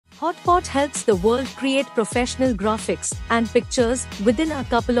Hotpot helps the world create professional graphics and pictures within a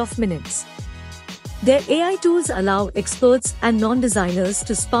couple of minutes. Their AI tools allow experts and non-designers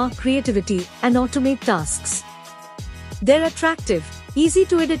to spark creativity and automate tasks. Their attractive,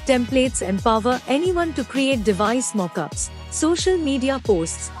 easy-to-edit templates empower anyone to create device mockups, social media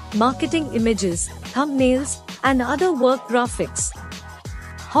posts, marketing images, thumbnails, and other work graphics.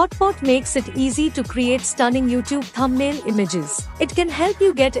 Hotpot makes it easy to create stunning YouTube thumbnail images. It can help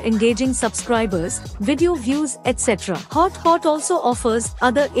you get engaging subscribers, video views, etc. Hotpot also offers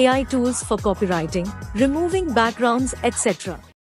other AI tools for copywriting, removing backgrounds, etc.